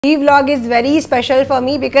ఈ vlog is very special for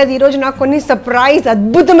me because ఈ రోజు నాకు కొన్ని సర్ప్రైజ్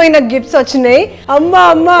అద్భుతమైన గిఫ్ట్స్ వచ్చినాయి. అమ్మ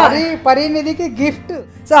పరి నిధికి గిఫ్ట్.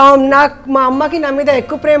 సో నాకు మా అమ్మకి నా మీద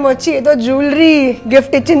ఎక్కువ ప్రేమ వచ్చి ఏదో జ్యువెలరీ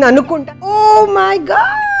గిఫ్ట్ ఇచ్చింది అనుకుంటా. ఓ మై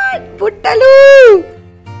గాడ్, బుట్టలు.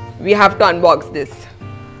 We have to unbox this.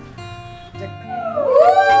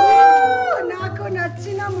 నాకు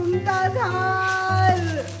నచ్చిన ముంతాజ్ హార్.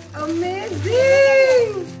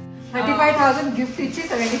 అమేజింగ్. 35,000 గిఫ్ట్ ఇచ్చి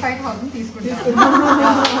 75,000 తీసుకుంటాను.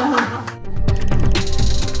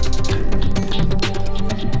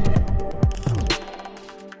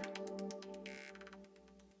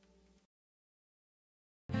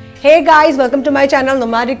 Hey guys, welcome to my channel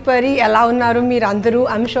nomadic పరి. ఎలా ఉన్నారు మీరు అందరూ?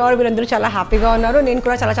 ఐఎమ్ షూర్ మీరందరూ చాలా హ్యాపీగా ఉన్నారు. నేను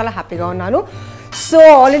కూడా చాలా హ్యాపీగా ఉన్నాను. సో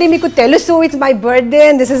ఆల్రెడీ మీకు తెలుసు, it's my birthday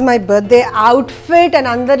and this is my birthday outfit and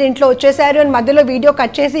అందరు ఇంట్లో వచ్చేసారు. అండ్ మధ్యలో వీడియో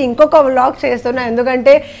కట్ చేసి ఇంకొక వ్లాగ్ చేస్తున్నా,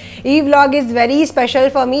 ఎందుకంటే ఈ vlog is very special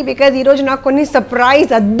for me because ఈరోజు నాకు కొన్ని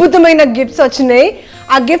సర్ప్రైజ్ అద్భుతమైన గిఫ్ట్స్ వచ్చినాయి.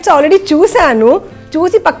 ఆ గిఫ్ట్స్ ఆల్రెడీ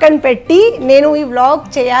చూసి పక్కన పెట్టి నేను ఈ వ్లాగ్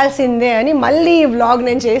చేయాల్సిందే అని మళ్ళీ ఈ వ్లాగ్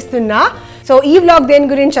నేను చేస్తున్నా. సో ఈ వ్లాగ్ దేని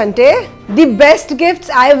గురించి అంటే the best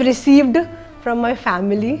gifts I have received from my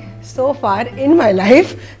family so far in my life.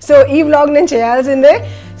 So ఈ వ్లాగ్ నేను చేయాల్సిందే.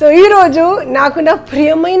 సో ఈరోజు నాకు నా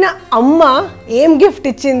ప్రియమైన అమ్మ ఏం గిఫ్ట్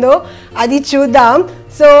ఇచ్చిందో అది చూద్దాం.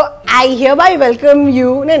 So I here by welcome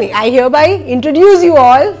you, I here by introduce you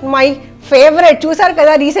all my favourite. చూసారు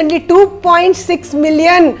కదా రీసెంట్లీ 2.6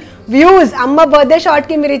 million వ్యూస్ అమ్మ బర్త్డే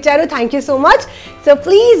షార్ట్కి మీరు ఇచ్చారు. Thank you so much. So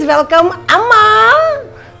please welcome అమ్మా.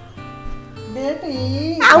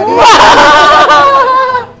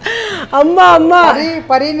 అమ్మ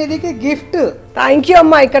పరి నిధికి గిఫ్ట్. థ్యాంక్ యూ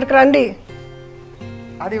అమ్మా. ఇక్కడికి రండి.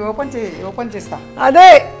 అది ఓపెన్ చేస్తా. అదే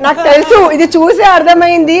నాకు తెలుసు, ఇది చూసే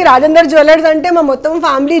అర్థమైంది. రాజేందర్ జ్యువెలర్స్ అంటే మా మొత్తం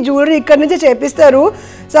ఫ్యామిలీ జ్యువెలరీ ఇక్కడ నుంచి చేపిస్తారు.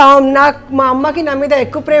 సో మా అమ్మకి నా మీద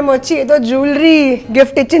ఎక్కువ ప్రేమ వచ్చి ఏదో జ్యువెలరీ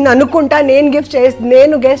గిఫ్ట్ ఇచ్చింది అనుకుంటా. నేను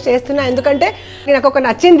గెస్ట్ చేస్తున్నా, ఎందుకంటే నాకు ఒక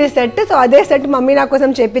నచ్చింది సెట్. సో అదే సెట్ మమ్మీ నా కోసం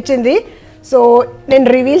చేపించింది. సో నేను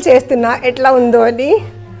రివీల్ చేస్తున్నా ఎట్లా ఉందో అని.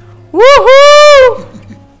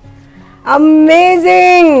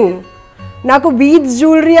 అమేజింగ్. నాకు బీడ్స్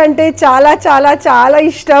జ్యువెలరీ అంటే చాలా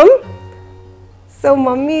ఇష్టం. సో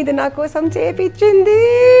మమ్మీ ఇది నా కోసం చేపించింది.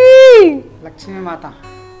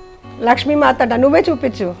 లక్ష్మీ మాత నువ్వే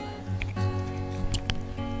చూపించు.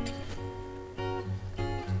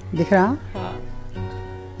 दिख रहा?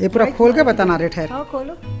 ये पूरा खोल के बताना रेट है. हाँ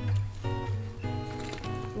खोलो,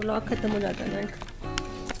 वो लॉक खत्म हो जाता है.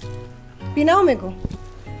 पीनाओ मेरे को.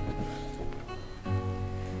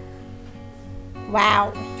 वाव,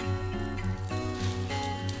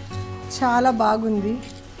 చాలా బాగుంది.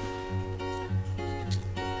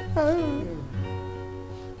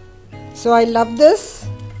 So I love this.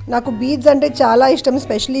 నాకు బీడ్స్ అంటే చాలా ఇష్టం,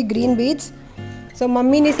 స్పెషలీ గ్రీన్ బీడ్స్. సో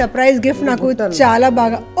మమ్మీని సర్ప్రైజ్ గిఫ్ట్ నాకు చాలా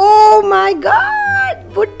బాగా. ఓ మై గాడ్,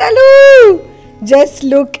 బుట్టలు. Just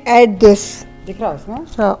look at this.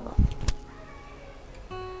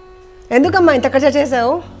 ఎందుకమ్మా ఇంత ఖర్చు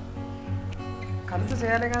చేసావు? ఖర్చు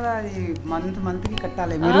చేయాలి కదా, అది మంత్కి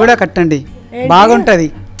కట్టాలి. మీరు కూడా కట్టండి, బాగుంటుంది.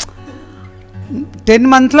 10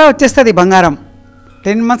 months లో వచ్చేస్తుంది బంగారం.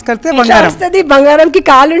 10 months కడితే బంగారం వస్తుంది. బంగారంకి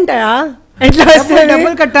కాలు ఉంటాయా? ఎట్లా వస్తుంది?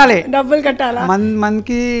 డబ్బులు కట్టాలా?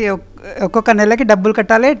 మనకి ఒక్కొక్క నెలకి డబ్బులు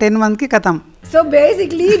కట్టాలి. 10 months కథం. సో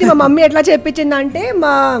బేసిక్లీ ఇది మా మమ్మీ ఎట్లా చెప్పించిందంటే,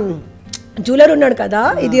 మా జ్యువెలర్ ఉన్నాడు కదా,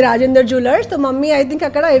 ఇది Rajender jewellers. So mummy I think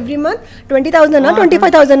అక్కడ ఎవ్రీ మంత్ 20,000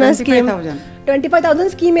 25,000 స్కీమ్ 25,000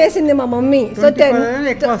 స్కీమ్ వేసింది మా మమ్మీ. సో 10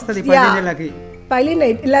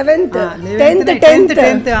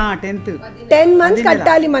 months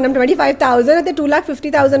కట్టాలి మనం. 25,000 అయితే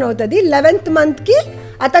 2,50,000 అవుతుంది. 11th month కి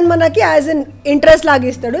అతను మనకి యాజ్ అన్ ఇంట్రెస్ట్ లాగా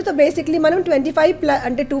ఇస్తాడు. సో బేసిక్లీ మనం 25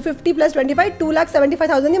 అంటే 250 + 25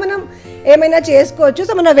 2,75,000 మనం ఏమైనా చేసుకోవచ్చు.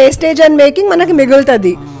 సో మన వేస్టేజ్ అండ్ మేకింగ్ మనకి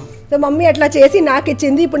మిగులుతుంది. సో మమ్మీ అట్లా చేసి నాకు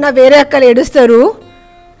ఇచ్చింది. ఇప్పుడు నా వేరే అక్కలు ఏడుస్తారు,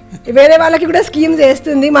 వేరే వాళ్ళకి కూడా స్కీమ్స్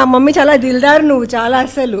వేస్తుంది. మా మమ్మీ చాలా దిల్దార్. నువ్వు చాలా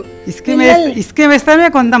అసలు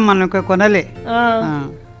కొనలే.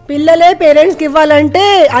 పిల్లలే పేరెంట్స్కి ఇవ్వాలంటే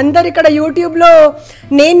అందరు ఇక్కడ యూట్యూబ్లో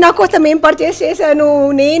నేను నా కోసం ఏం పర్చేస్ చేశాను,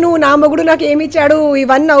 నేను నా మొగుడు నాకు ఏమి ఇచ్చాడు,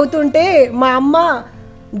 ఇవన్నీ అవుతుంటే మా అమ్మ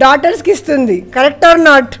డాటర్స్కి ఇస్తుంది. Correct or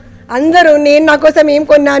not? అందరూ నేను నా కోసం ఏం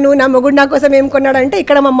కొన్నాను, నా మొగుడు నా కోసం ఏం కొన్నాడు అంటే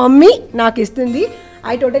ఇక్కడ మా మమ్మీ నాకు ఇస్తుంది.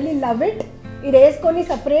 I totally love it. ఇది వేసుకొని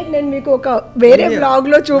సపరేట్ నేను మీకు ఒక వేరే బ్లాగ్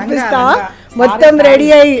లో చూపిస్తా, మొత్తం రెడీ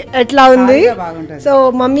అయ్యి ఎట్లా ఉంది. So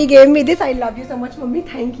mummy gave me this. I love you so much mummy,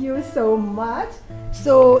 thank you so much.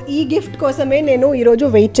 So ఈ గిఫ్ట్ కోసమే నేను ఈరోజు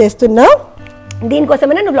వెయిట్ చేస్తున్నా,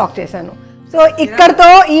 దీనికోసమే నేను బ్లాగ్ చేశాను. సో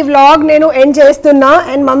ఇక్కడతో ఈ వ్లాగ్ నేను ఎండ్ చేస్తున్నా.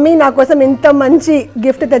 అండ్ మమ్మీ నా కోసం ఇంత మంచి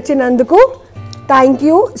gift తెచ్చినందుకు thank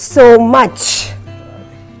you so much.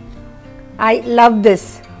 I love this.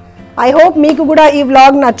 I hope మీకు కూడా ఈ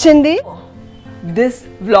వ్లాగ్ నచ్చింది. This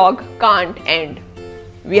vlog can't end.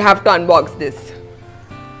 We have to unbox this.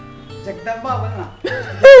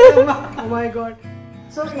 Oh my god.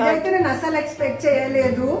 So ఇదైతే నేను అసలు ఎక్స్పెక్ట్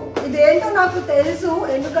చేయలేదు. ఇదేంటో నాకు తెలుసు,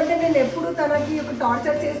 ఎందుకంటే నేను ఎప్పుడు తనకి ఒక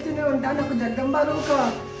టార్చర్ చేస్తూనే ఉంటాను. నాకు జగదంబాలో ఒక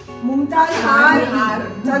ముంతాజ్ హార్,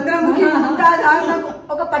 చంద్రముఖి ముంతాజ్ హార్, నాకు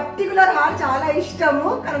ఒక పర్టికులర్ హార్ చాలా ఇష్టము.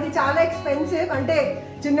 కానీ అది చాలా ఎక్స్పెన్సివ్. అంటే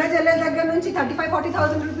చిన్న చెల్లెల దగ్గర నుంచి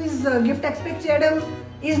 35,000-40,000 రూపీస్ గిఫ్ట్ ఎక్స్పెక్ట్ చేయడం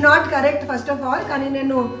is not correct first of all. కానీ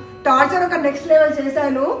నేను టార్చర్ ఒక నెక్స్ట్ లెవెల్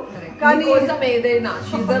చేశాను. కానీ ఏదైనా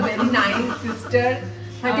she's a very nice sister.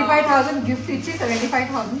 35,000 gift ఇచ్చి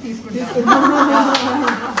 75,000 తీసుకుంటాను.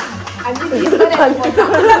 అది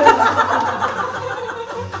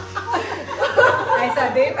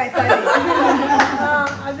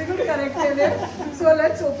కూడా correct. So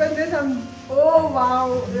let's open this. Oh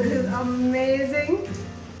wow, this is amazing.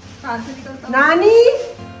 नानी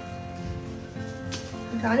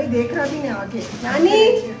नानी देख रहा भी नहीं आगे. नानी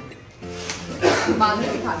बाद में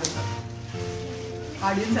दिखा दूंगा.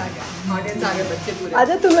 ऑडियंस आ गया बच्चे पूरे.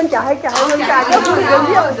 अरे तुम क्या है क्या है क्या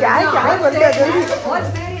है बोलते हैं जल्दी. What's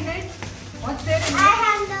there in it? I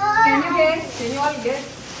have no. Can you all guess?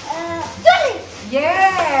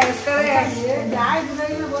 Yes, correct. क्या है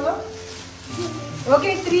तुम्हें बोलो.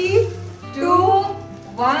 Okay, 3, 2,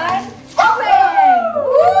 1.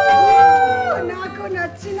 నాకు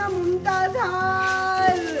నచ్చిన ముంతాజ్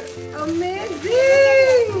హార్.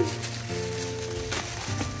 అమేజింగ్.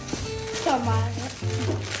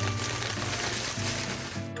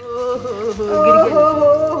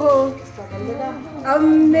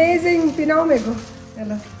 अमेजिंग. पिनाओ मेरे को.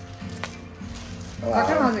 चलो.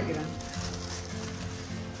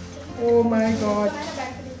 Oh my god.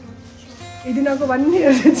 ఇది నాకు 1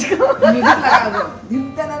 year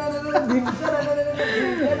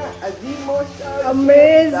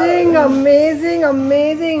అమేజింగ్ అమేజింగ్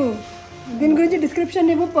అమేజింగ్. దీని గురించి డిస్క్రిప్షన్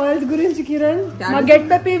ఇవ్వు. పర్ల్స్ గురించి కిరణ్. మా get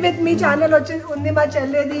peppy with me channel వచ్చేసి ఉంది. మా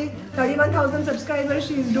చెల్లేది 31,000 subscribers.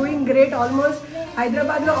 She is doing great. Almost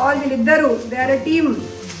Hyderabad లో ఆల్ వీళ్ళిద్దరు they are a team.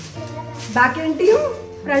 Back and team,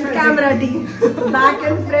 front camera team, back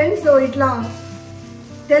and front. So ఇట్లా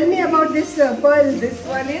tell me about this pearl. This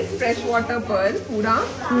one is freshwater pearl, pura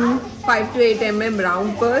 5 to 8 mm round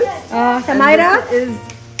pearls. Samaira is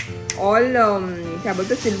all क्या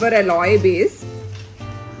बोलते silver alloy base,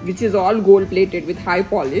 which is all gold plated with high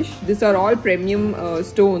polish. These are all premium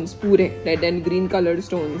stones, pure red and green colored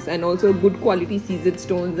stones, and also good quality seasoned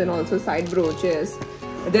stones, and also side brooches.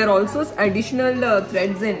 There are also additional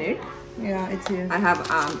threads in it. Yeah, it's here. I have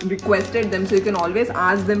requested them, so you can always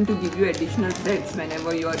ask them to give you additional threads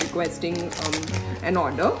whenever you are requesting an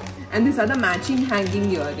order. And these are the matching hanging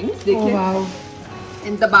earrings. Oh wow.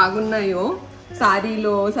 ఎంత బాగున్నాయో.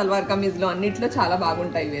 సారీలో, సల్వార్ కమీజ్లో అన్నిట్లో చాలా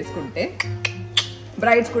బాగుంటాయి వేసుకుంటే.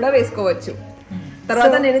 Brides కూడా వేసుకోవచ్చు.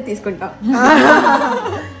 తర్వాత నేను తీసుకుంటా.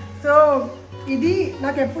 సో ఇది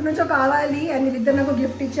నాకు ఎప్పటి నుంచో కావాలి అండ్ వీళ్ళిద్దరు నాకు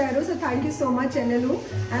గిఫ్ట్ ఇచ్చారు. So thank you so much చెల్లెలు.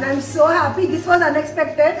 And I'm so happy. This was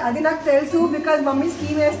unexpected. అది నాకు తెలుసు, బికాజ్ మమ్మీ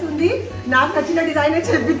స్కీమ్ వేస్తుంది, నాకు నచ్చిన డిజైన్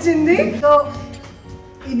చెప్పించింది. సో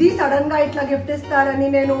ఇది సడన్ గా ఇట్లా గిఫ్ట్ ఇస్తారని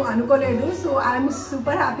నేను అనుకోలేదు. So I'm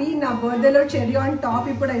super happy. నా బర్త్డేలో చెరీ ఆన్ టాప్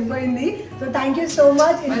ఇప్పుడు అయిపోయింది. So thank you so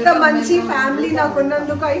much. ఇంత మంచి ఫ్యామిలీ నాకు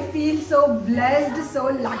ఉన్నందుకు I feel so blessed, so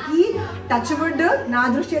lucky. Touch wood నా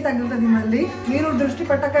దృష్టి తగ్గుతుంది, మళ్ళీ మీరు దృష్టి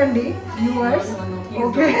పెట్టకండి viewers.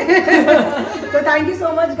 Okay. So thank you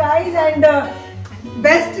so much guys. And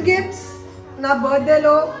best gifts నా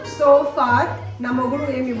బర్త్డేలో సో ఫార్. నా మొగుడు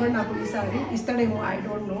ఏమి ఇవ్వడు నాకు ఈసారి. ఇస్తాడేమో, ఐ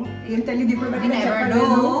డోంట్ నో. ఏం తెలియదు ఇప్పుడు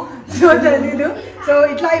చెప్పలేదు. సో తెలీదు. సో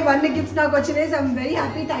ఇట్లా ఇవన్నీ గిఫ్ట్స్ నాకు వచ్చినాయి. So I'm very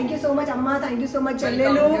happy. Thank you so much అమ్మ, థ్యాంక్ యూ సో మచ్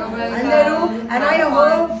చెల్లెలు అందరూ. And I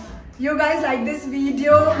hope you guys like this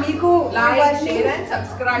video. మీకు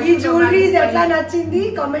ఈ జ్యువెలరీస్ ఎట్లా నచ్చింది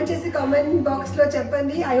కామెంట్ చేసి కామెంట్ బాక్స్ లో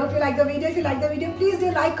చెప్పండి. I hope you like the video. If you like the video, please do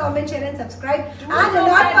like, comment, share and subscribe. And do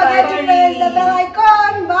not forget to press the bell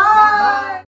icon. Bye.